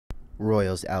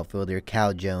Royals outfielder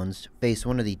Cal Jones faced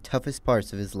one of the toughest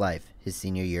parts of his life his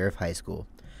senior year of high school.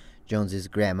 Jones's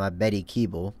grandma, Betty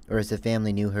Keeble, or as the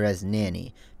family knew her as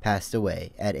Nanny, passed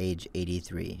away at age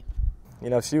 83. You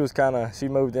know, she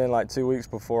moved in like 2 weeks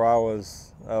before I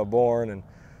was born, and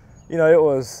you know, it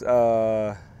was,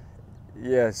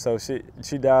 so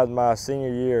she died my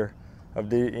senior year of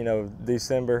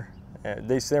December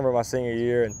my senior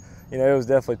year, and you know, it was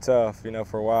definitely tough, you know,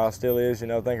 for a while. It still is, you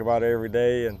know, think about it every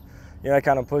day, and you know, it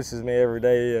kind of pushes me every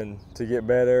day and to get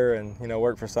better and, you know,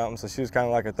 work for something. So she was kind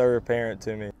of like a third parent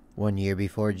to me. 1 year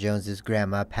before Jones's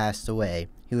grandma passed away,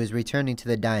 he was returning to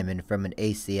the diamond from an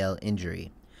ACL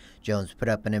injury. Jones put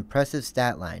up an impressive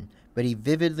stat line, but he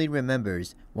vividly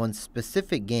remembers one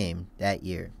specific game that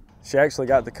year. She actually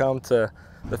got to come to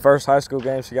the first high school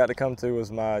game she got to come to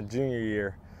was my junior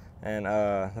year. And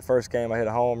the first game I hit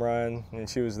a home run and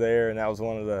she was there, and that was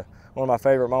one of my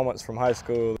favorite moments from high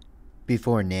school.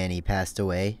 Before Nanny passed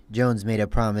away, Jones made a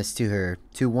promise to her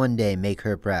to one day make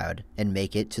her proud and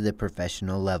make it to the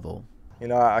professional level. You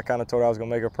know, I kind of told her I was going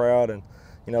to make her proud and,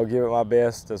 you know, give it my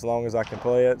best as long as I can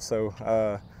play it. So,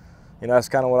 you know, that's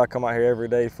kind of what I come out here every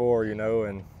day for, you know,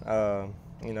 and,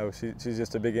 you know, she's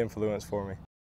just a big influence for me.